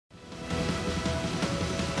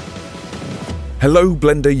Hello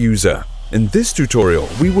Blender user! In this tutorial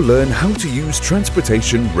we will learn how to use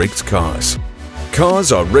transportation rigged cars.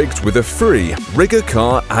 Cars are rigged with a free Rigger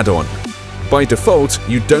Car add-on. By default,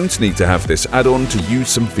 you don't need to have this add-on to use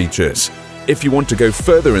some features. If you want to go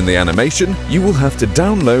further in the animation, you will have to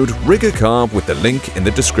download Rigger Car with the link in the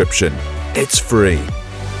description. It's free.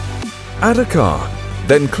 Add a car,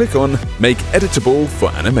 then click on Make Editable for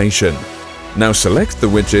Animation. Now select the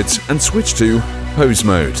widget and switch to Pose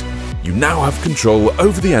Mode. You now have control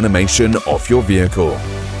over the animation of your vehicle.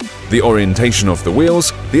 The orientation of the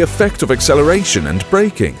wheels, the effect of acceleration and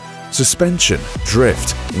braking, suspension,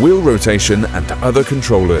 drift, wheel rotation and other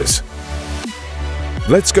controllers.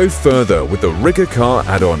 Let's go further with the Rigger Car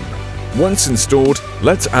add-on. Once installed,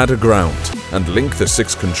 let's add a ground and link the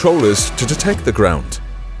 6 controllers to detect the ground.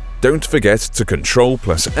 Don't forget to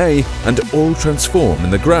Ctrl+A and all transform in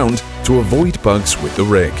the ground to avoid bugs with the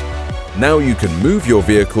rig. Now you can move your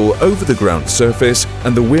vehicle over the ground surface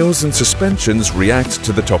and the wheels and suspensions react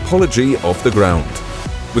to the topology of the ground.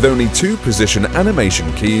 With only 2 position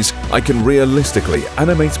animation keys, I can realistically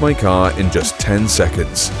animate my car in just 10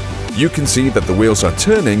 seconds. You can see that the wheels are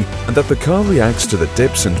turning and that the car reacts to the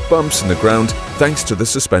dips and bumps in the ground thanks to the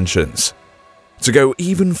suspensions. To go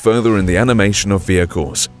even further in the animation of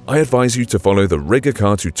vehicles, I advise you to follow the Rigger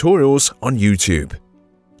Car tutorials on YouTube.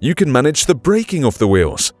 You can manage the braking of the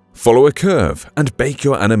wheels, follow a curve, and bake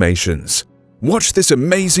your animations. Watch this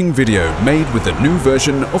amazing video made with the new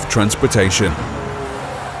version of transportation.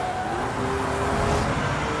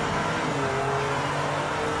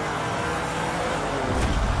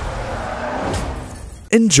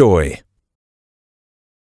 Enjoy!